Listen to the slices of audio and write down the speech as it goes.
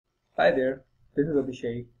Hi there, this is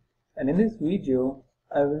Abhishek, and in this video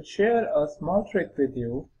I will share a small trick with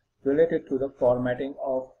you related to the formatting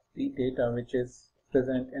of the data which is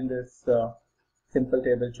present in this simple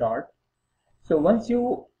table chart. So once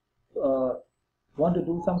you want to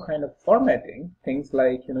do some kind of formatting, things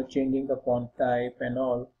like changing the font type and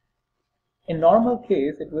all, in normal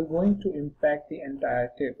case it will going to impact the entire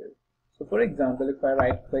table. So for example, if I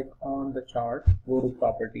right click on the chart, go to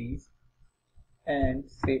properties, and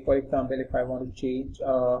say for example if I want to change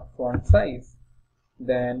font size,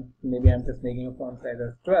 then maybe I'm just making a font size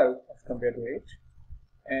as 12 as compared to 8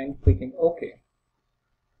 and clicking OK.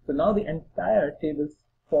 So now the entire table's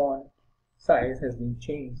font size has been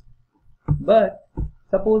changed. But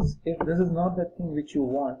suppose if this is not the thing which you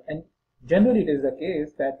want, and generally it is the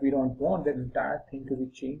case that we don't want the entire thing to be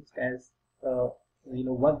changed as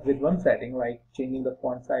with one setting, like changing the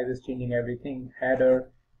font sizes, changing everything, header,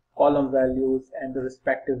 column values, and the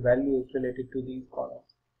respective values related to these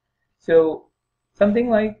columns. So something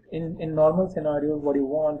like in normal scenarios, what you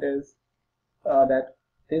want is that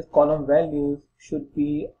these column values should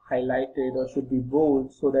be highlighted or should be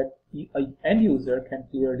bold so that an end user can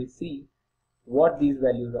clearly see what these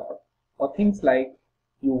values are. Or things like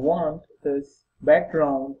you want this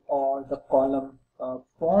background or the column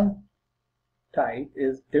font type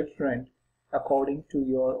is different according to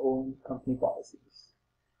your own company policies.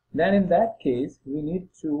 Then in that case, we need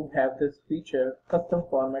to have this feature custom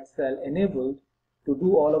format cell enabled to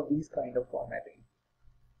do all of these kind of formatting.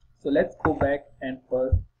 So let's go back and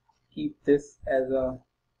first keep this as a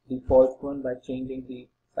default one by changing the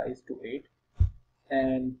size to 8,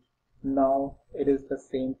 and now it is the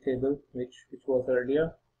same table which was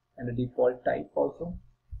earlier, and the default type also.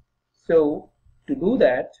 So to do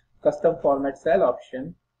that custom format cell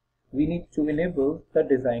option, we need to enable the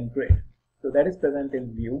design grid. So that is present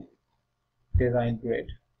in view, design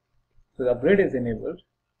grid. So the grid is enabled,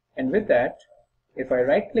 and with that, if I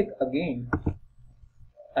right click again,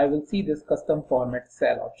 I will see this custom format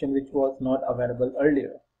cell option which was not available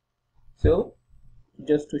earlier. So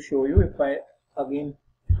just to show you, if I again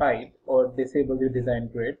hide or disable the design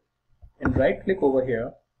grid and right click over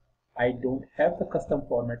here, I don't have the custom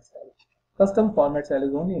format cell. Custom format cell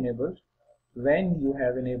is only enabled when you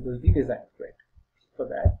have enabled the design grid. For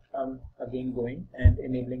that, I'm again going and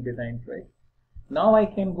enabling design grid. Now I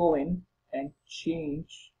can go in and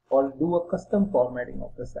change or do a custom formatting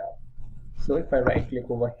of the cell. So if I right click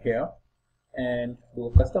over here and do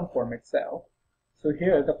a custom format cell, so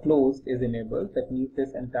here the closed is enabled. That means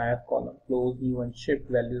this entire column, close, new, and shift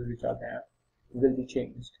values which are there will be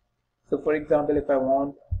changed. So for example, if I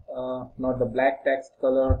want not the black text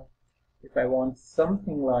color, if I want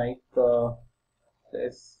something like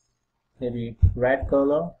this, maybe red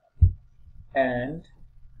color, and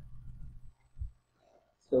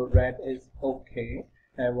so red is okay.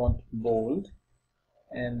 I want bold,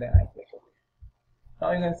 and then I click OK.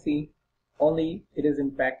 Now you can see only it is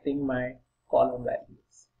impacting my column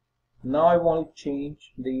values. Now I want to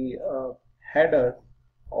change the header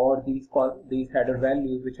or these header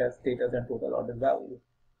values which has status and total order value.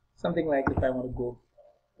 Something like if I want to go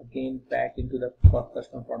again back into the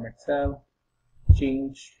custom format cell,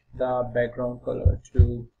 change the background color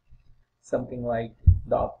to something like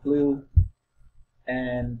dark blue,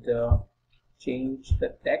 and change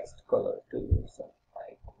the text color to something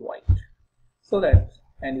like white, so that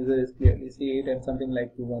end users clearly see it, and something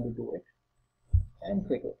like you want to do it, and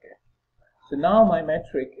click OK. So now my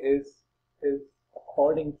metric is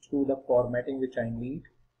according to the formatting which I need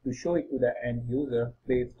to show it to the end user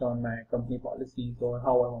based on my company policies or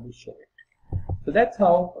how I want to show it. So that's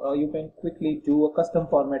how you can quickly do a custom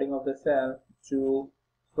formatting of the cell to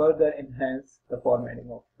further enhance the formatting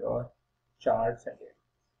of your charts and data.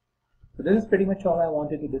 So this is pretty much all I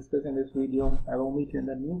wanted to discuss in this video. I will meet you in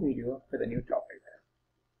the new video with a new topic.